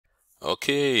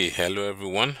Okay, hello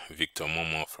everyone, Victor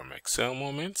Momo from Excel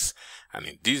Moments, and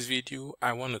in this video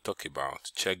I want to talk about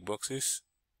checkboxes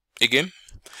again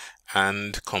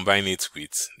and combine it with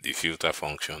the filter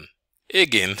function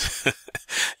again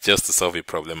just to solve a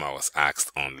problem I was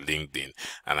asked on LinkedIn,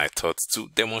 and I thought to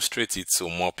demonstrate it so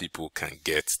more people can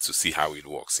get to see how it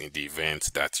works in the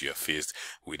event that you are faced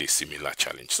with a similar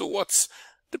challenge. So what's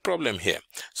the problem here?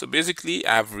 So basically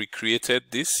I've recreated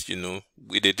this,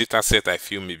 with a data set I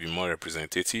feel may be more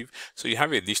representative. So you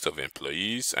have a list of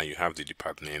employees and you have the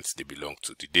departments they belong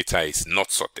to. The data is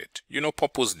not sorted,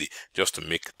 purposely, just to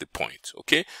make the point.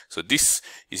 Okay, so this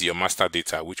is your master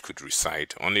data, which could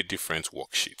reside on a different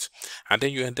worksheet, and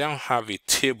then you now have a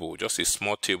table, just a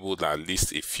small table that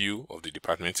lists a few of the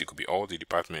departments. It could be all the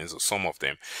departments or some of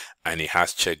them, and it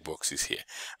has checkboxes here,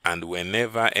 and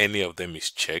whenever any of them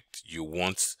is checked, you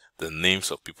want the names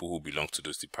of people who belong to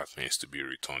those departments to be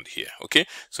returned here. Okay,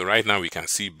 so right now we can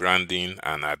see branding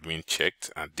and admin checked,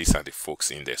 and these are the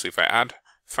folks in there. So if I add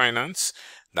finance,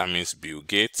 that means Bill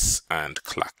Gates and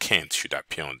Clark Kent should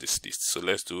appear on this list. So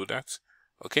let's do that.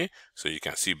 Okay, so you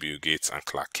can see Bill Gates and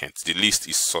Clark Kent. The list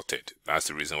is sorted. That's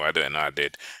the reason why they're not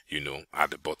added, at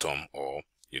the bottom, or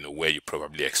where you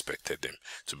probably expected them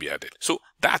to be added. So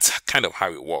that's kind of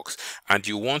how it works. And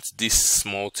you want this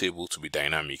small table to be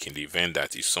dynamic in the event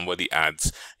that if somebody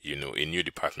adds, a new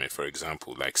department, for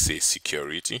example, like say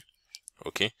security,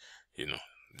 okay,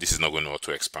 this is not going to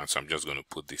auto expand, so I'm just going to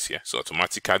put this here. So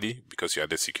automatically, because you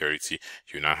added security,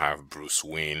 you now have Bruce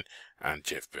Wayne and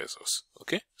Jeff Bezos.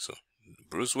 Okay, so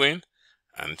Bruce Wayne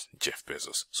and Jeff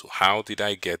Bezos. So how did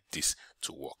I get this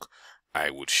to work? I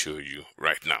would show you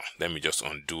right now. Let me just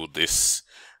undo this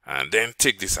and then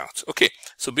take this out. Okay,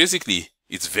 so basically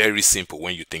it's very simple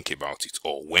when you think about it,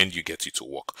 or when you get it to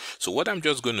work. So what I'm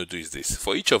just going to do is this.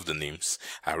 For each of the names,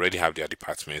 I already have their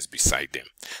departments beside them.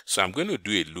 So I'm going to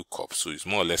do a lookup. So it's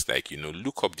more or less like,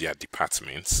 look up their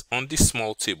departments on this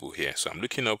small table here. So I'm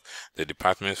looking up the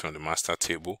departments from the master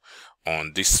table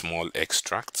on this small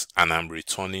extract, and I'm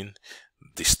returning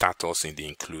the status in the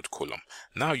include column.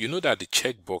 Now you know that the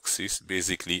checkboxes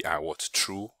basically are what,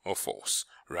 true or false,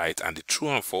 right? And the true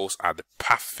and false are the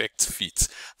perfect fit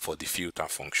for the filter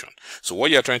function. So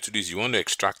what you're trying to do is you want to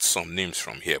extract some names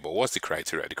from here, but what's the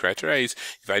criteria? The criteria is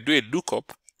if I do a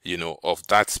lookup of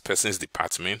that person's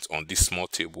department on this small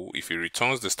table, if it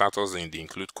returns the status in the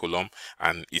include column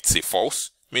and it's a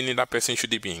false, meaning that person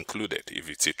shouldn't be included. If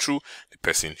it's a true, the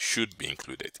person should be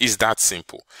included. It's that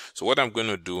simple. So what I'm going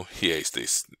to do here is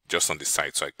this, just on the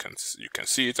side, so you can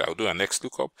see it. I'll do an X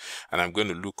lookup, and I'm going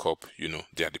to look up,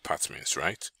 their departments,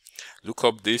 right? Look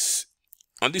up this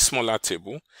on this smaller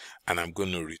table, and I'm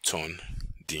going to return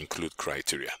the include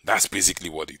criteria. That's basically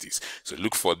what it is. So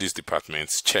look for these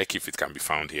departments, check if it can be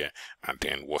found here, and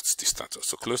then what's the status.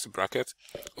 So close the bracket.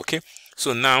 Okay,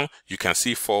 so now you can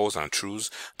see false and trues.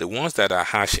 The ones that are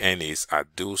hash NAs are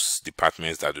those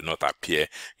departments that do not appear,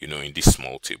 in this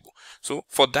small table. So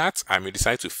for that, I may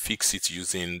decide to fix it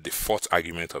using the fourth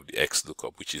argument of the X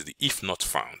lookup, which is the if not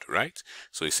found, right?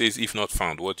 So it says if not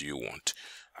found, what do you want?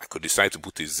 I could decide to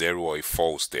put a 0 or a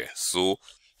false there. So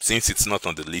since it's not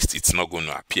on the list, it's not going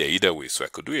to appear either way. So I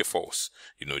could do a false,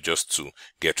 just to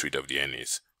get rid of the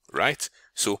NAs, right?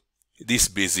 So this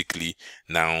basically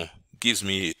now gives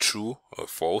me a true or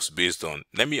false based on,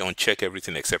 let me uncheck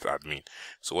everything except admin.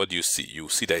 So what do you see? You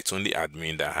see that it's only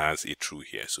admin that has a true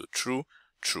here. So true,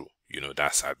 true,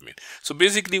 that's admin. So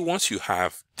basically once you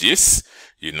have this,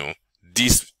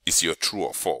 this is your true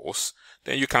or false,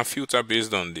 then you can filter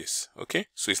based on this. Okay,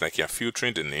 so it's like you're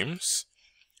filtering the names.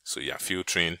 So you're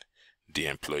filtering the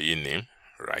employee name,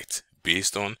 right,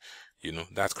 based on,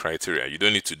 that criteria. You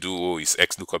don't need to do, is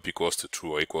X lookup equals to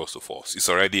true or equals to false. It's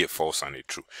already a false and a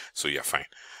true. So you're fine,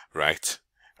 right?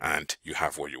 And you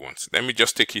have what you want. Let me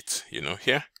just take it,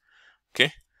 here.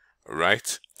 Okay,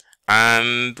 right.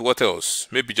 And what else?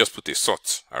 Maybe just put a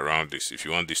sort around this if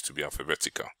you want this to be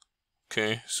alphabetical.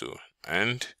 Okay, so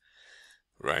and,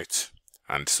 right.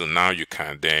 And so now you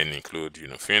can then include,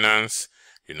 finance,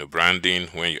 branding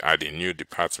when you add a new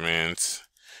department,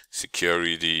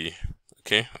 security.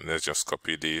 Okay, and let's just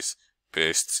copy this,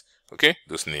 paste. Okay,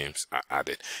 those names are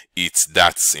added. It's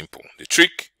that simple. The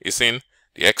trick is in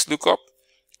the X lookup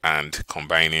and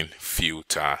combining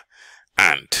filter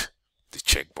and the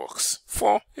checkbox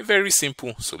for a very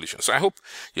simple solution. So I hope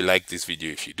you like this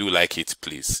video. If you do like it,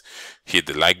 please hit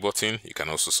the like button. You can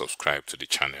also subscribe to the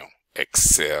channel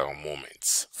Excel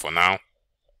Moments. For now,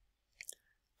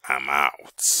 I'm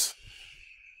out.